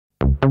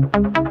All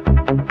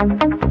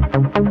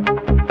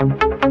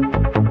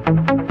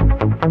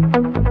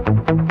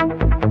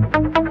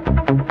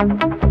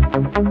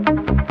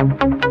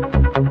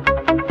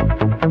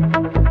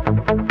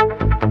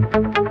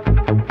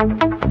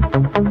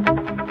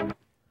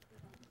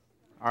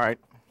right.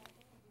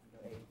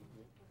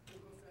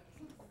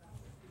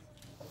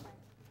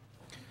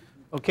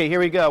 Okay, here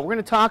we go. We're going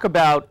to talk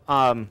about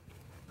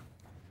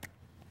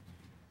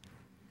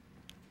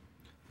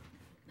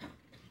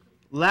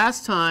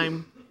last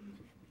time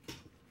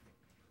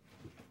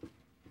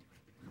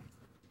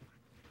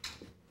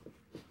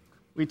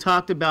we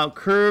talked about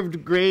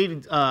curved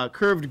grades.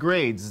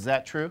 Is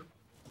that true?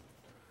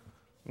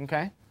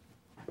 Okay.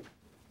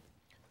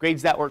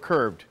 Grades that were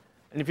curved.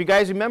 And if you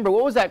guys remember,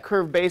 what was that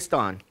curve based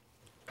on?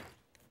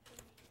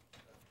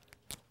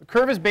 The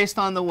curve is based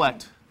on the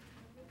what?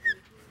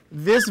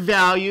 This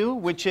value,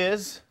 which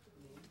is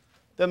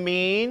the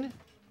mean,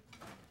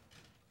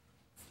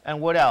 and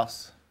what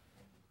else?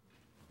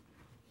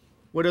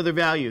 What other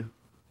value?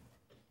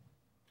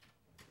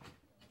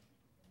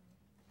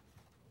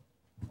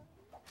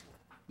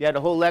 You had a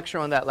whole lecture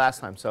on that last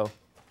time, so.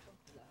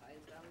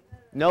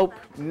 Nope,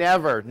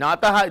 never.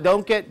 Not the high.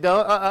 Don't get,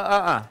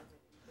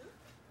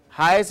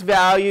 Highest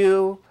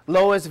value,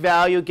 lowest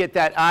value, get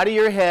that out of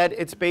your head.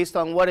 It's based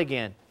on what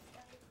again?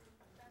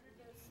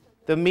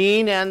 The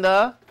mean and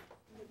the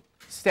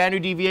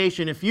standard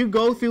deviation. If you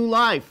go through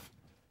life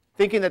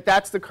thinking that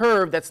that's the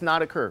curve, that's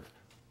not a curve.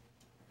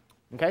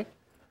 Okay?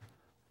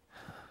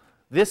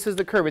 This is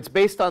the curve. It's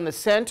based on the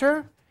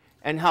center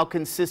and how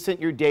consistent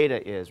your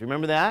data is.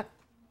 Remember that?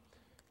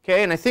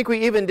 Okay, and I think we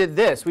even did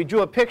this. We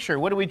drew a picture.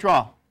 What did we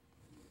draw?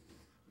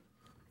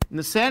 In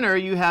the center,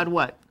 you had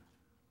what?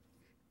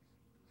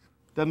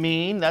 The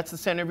mean. That's the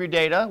center of your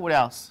data. What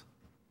else?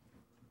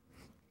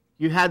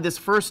 You had this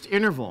first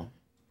interval.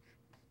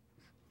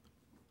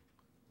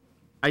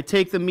 I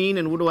take the mean,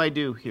 and what do I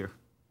do here?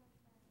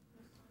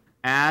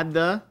 Add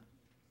the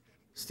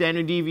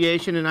standard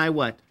deviation, and I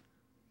what?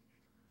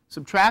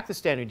 Subtract the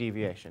standard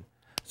deviation.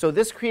 So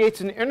this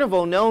creates an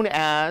interval known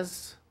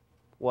as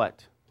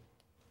what?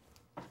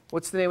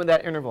 What's the name of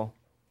that interval?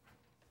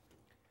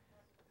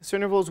 This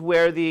interval is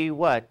where the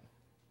what?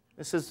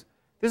 This is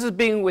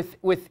being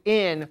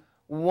within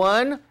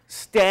one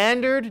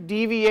standard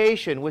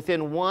deviation,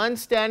 within one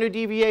standard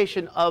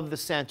deviation of the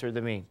center,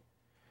 the mean.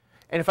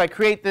 And if I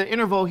create the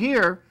interval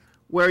here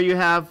where you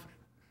have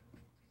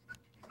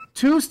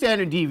two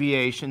standard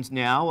deviations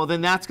now, well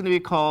then that's going to be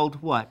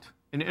called what?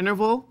 An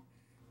interval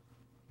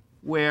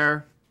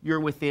where you're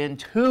within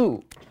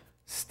two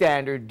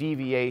standard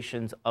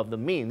deviations of the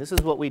mean. This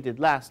is what we did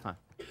last time.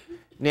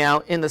 Now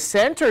in the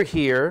center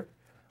here,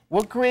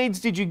 what grades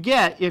did you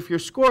get if your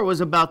score was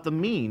about the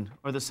mean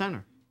or the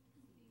center?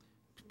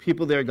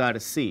 People there got a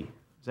C.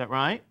 Is that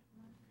right?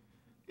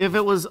 If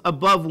it was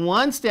above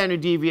one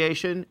standard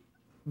deviation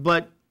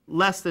but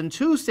less than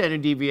two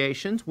standard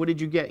deviations, what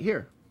did you get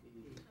here?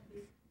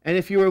 And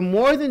if you were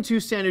more than two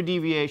standard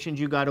deviations,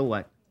 you got a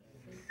what?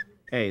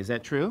 A. Is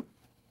that true?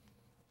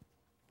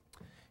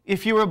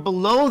 If you were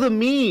below the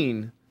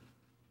mean,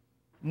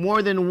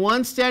 more than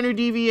one standard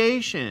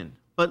deviation,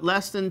 but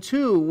less than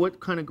two, what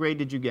kind of grade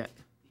did you get?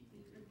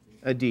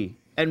 A D.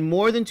 And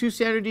more than two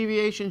standard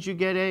deviations, you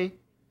get a?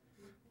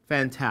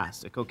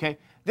 Fantastic, okay?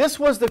 This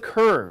was the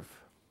curve.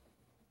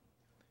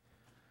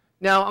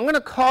 Now, I'm going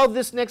to call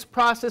this next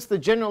process the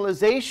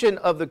generalization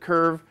of the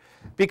curve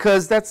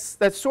because that's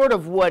sort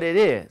of what it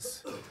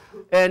is.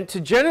 And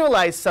to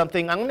generalize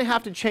something, I'm going to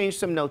have to change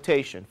some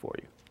notation for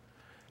you.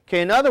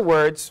 Okay, in other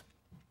words,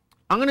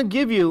 I'm going to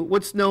give you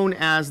what's known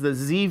as the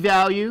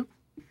z-value,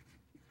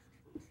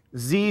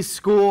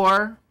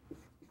 z-score.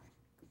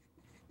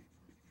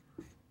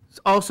 It's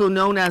also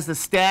known as the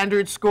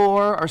standard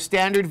score or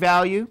standard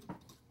value.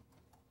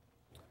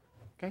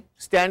 Okay,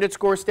 standard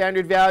score,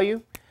 standard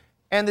value.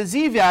 And the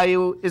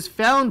z-value is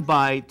found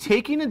by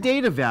taking a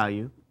data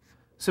value,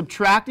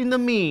 subtracting the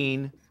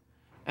mean,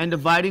 and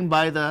dividing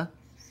by the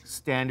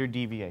standard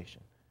deviation.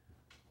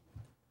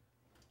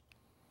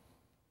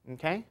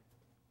 Okay?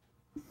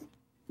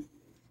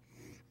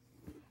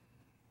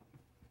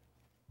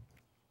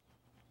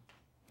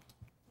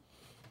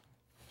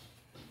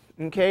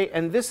 Okay,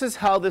 and this is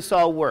how this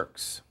all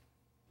works.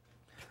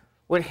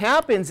 What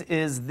happens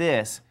is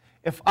this.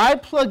 If I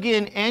plug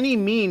in any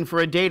mean for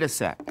a data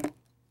set,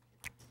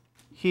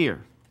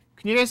 here.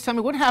 Can you guys tell me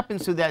what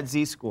happens to that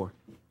z-score,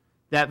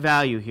 that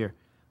value here?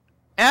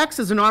 X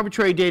is an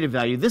arbitrary data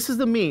value. This is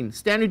the mean,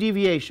 standard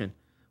deviation.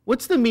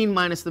 What's the mean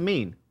minus the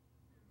mean?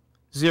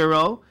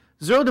 0.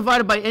 0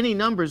 divided by any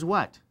number is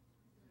what?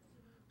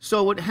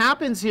 So what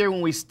happens here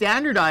when we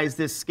standardize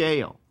this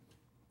scale,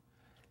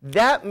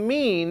 that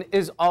mean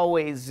is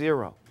always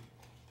 0.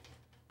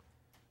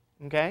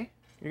 Okay?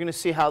 You're going to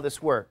see how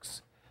this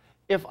works.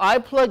 If I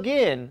plug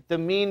in the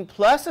mean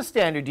plus a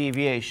standard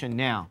deviation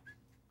now,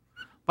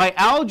 by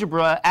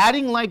algebra,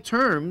 adding like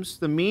terms,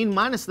 the mean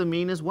minus the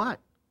mean is what?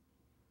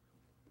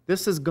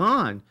 This is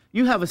gone.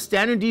 You have a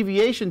standard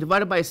deviation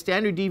divided by a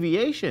standard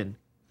deviation.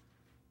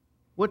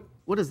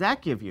 What does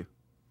that give you?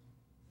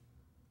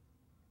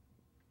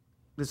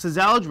 This is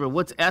algebra.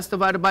 What's S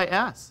divided by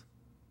S?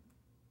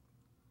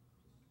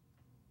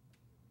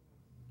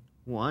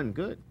 1,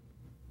 good.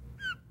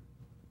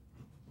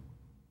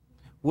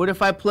 What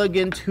if I plug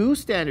in 2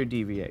 standard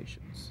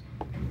deviations?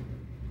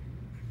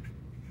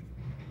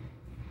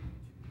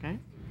 Okay.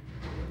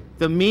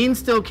 The means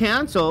still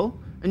cancel,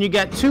 and you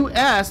get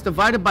 2S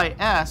divided by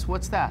S.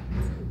 What's that?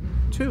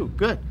 2,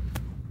 good.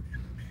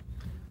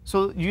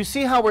 So you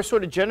see how we're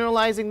sort of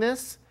generalizing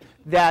this?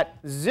 That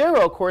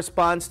 0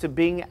 corresponds to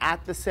being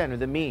at the center,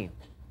 the mean.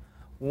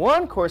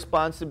 1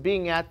 corresponds to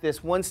being at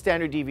this 1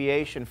 standard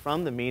deviation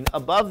from the mean.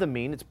 Above the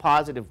mean, it's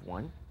positive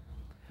 1.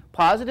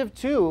 Positive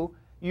 2,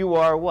 you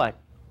are what?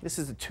 This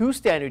is the 2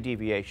 standard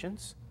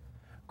deviations.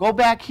 Go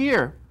back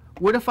here.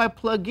 What if I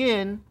plug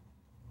in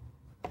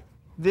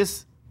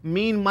this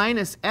mean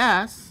minus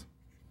S?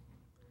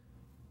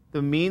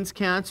 The means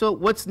cancel.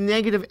 What's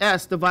negative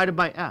S divided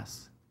by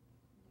S?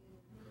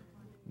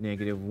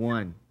 Negative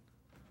 1.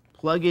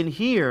 Plug in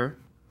here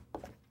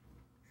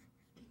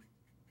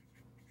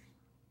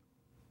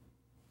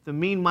the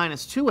mean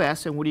minus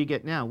 2S, and what do you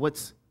get now?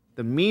 What's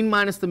the mean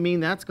minus the mean?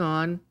 That's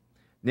gone.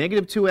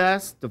 Negative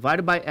 2S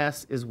divided by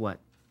S is what?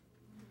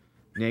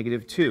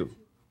 Negative 2.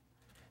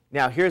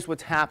 Now here's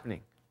what's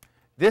happening.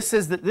 This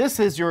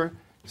is your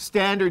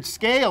standard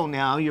scale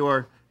now,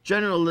 your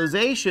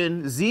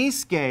generalization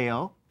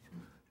z-scale,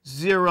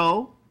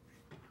 0,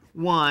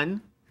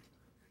 1,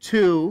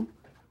 2,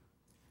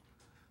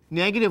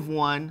 negative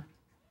 1,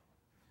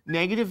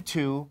 negative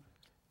 2,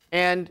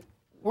 and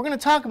we're going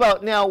to talk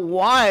about now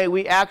why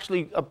we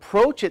actually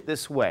approach it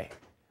this way.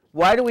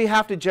 Why do we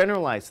have to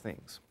generalize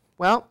things?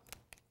 Well,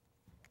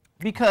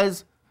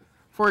 because,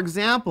 for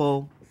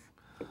example,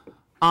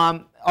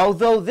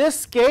 although this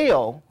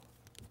scale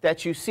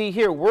that you see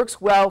here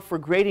works well for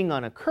grading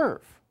on a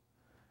curve,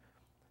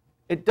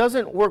 it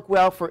doesn't work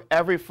well for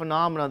every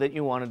phenomena that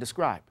you want to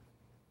describe.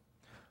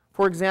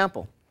 For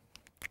example,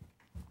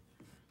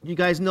 you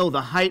guys know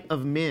the height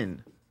of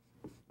min.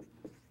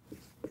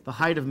 The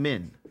height of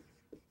min.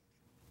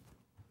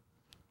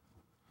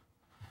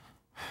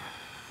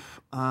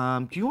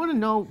 Do you want to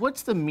know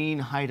what's the mean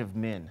height of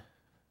min? Do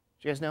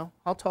you guys know?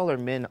 How tall are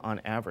min on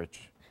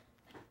average?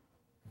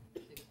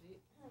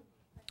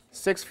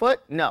 6 foot?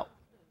 No.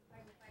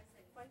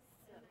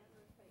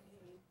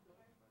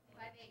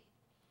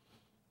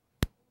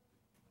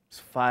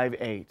 It's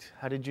 5'8".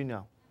 How did you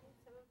know?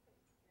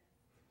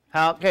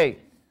 Okay.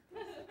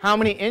 How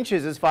many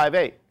inches is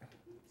 5'8"?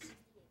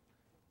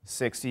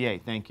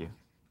 68. Thank you.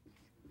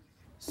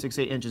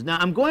 68 inches. Now,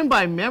 I'm going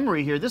by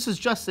memory here. This is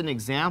just an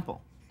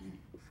example.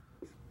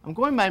 I'm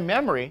going by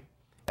memory,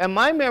 and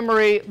my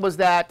memory was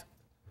that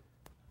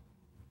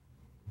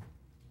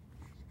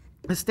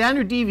the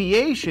standard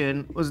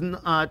deviation was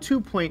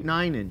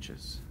 2.9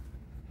 inches.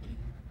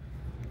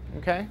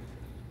 Okay?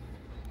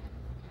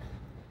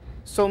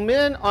 So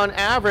min on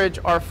average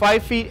are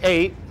 5 feet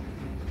 8.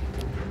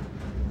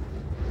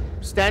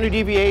 Standard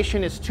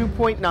deviation is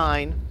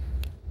 2.9.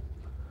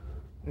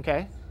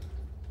 Okay?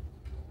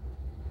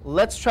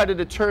 Let's try to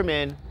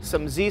determine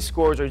some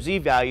z-scores or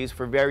z-values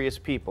for various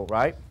people,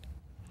 right?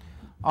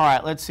 All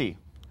right, let's see.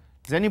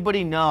 Does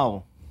anybody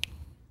know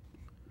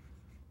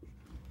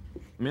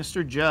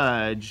Mr.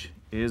 Judge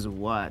is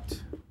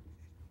what?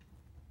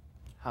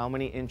 How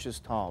many inches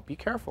tall? Be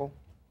careful.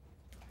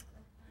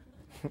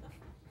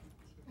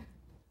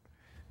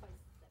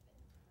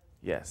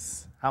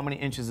 Yes. How many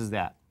inches is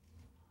that?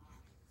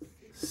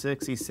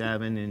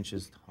 67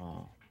 inches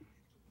tall.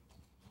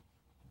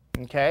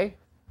 Okay?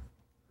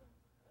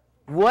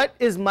 What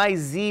is my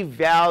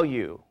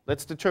z-value?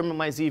 Let's determine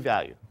my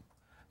z-value.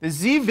 The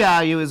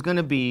z-value is going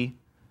to be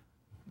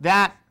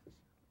that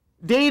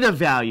data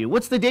value.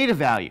 What's the data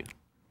value?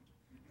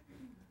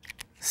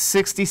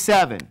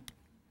 67.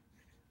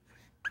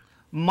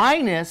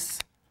 Minus,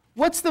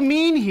 what's the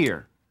mean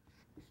here?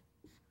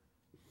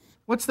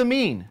 What's the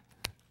mean?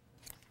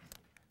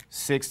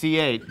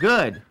 68.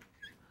 Good.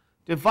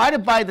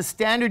 Divided by the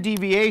standard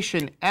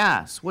deviation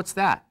S. What's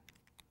that?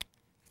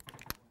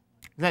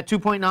 Is that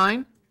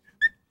 2.9?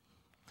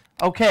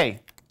 Okay.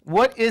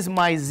 What is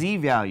my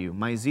z-value,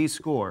 my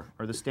z-score,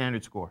 or the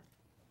standard score?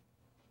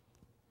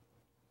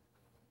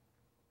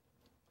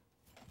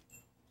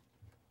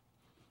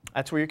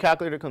 That's where your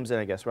calculator comes in,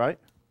 I guess, right?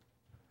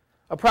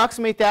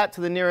 Approximate that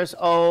to the nearest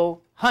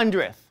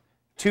 100th,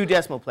 2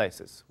 decimal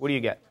places. What do you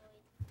get?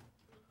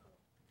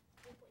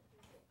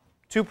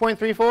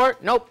 2.34?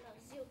 Nope.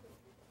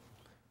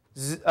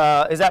 Is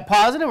that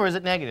positive or is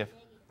it negative?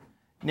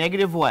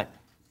 Negative what?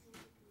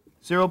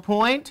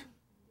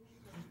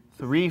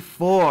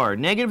 0.34.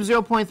 Negative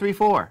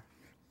 0.34.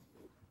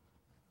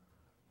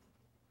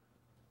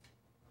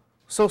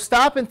 So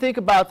stop and think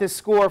about this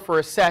score for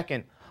a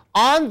second.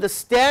 On the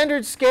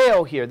standard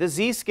scale here, the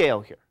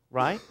z-scale here,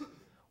 right?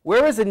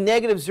 Where is a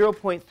negative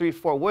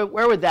 0.34?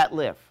 Where would that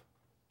live?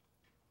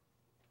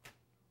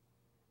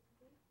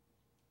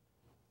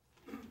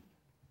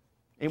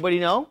 Anybody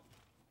know?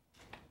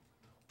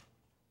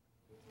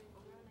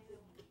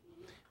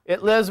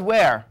 It lives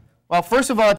where? Well, first of all,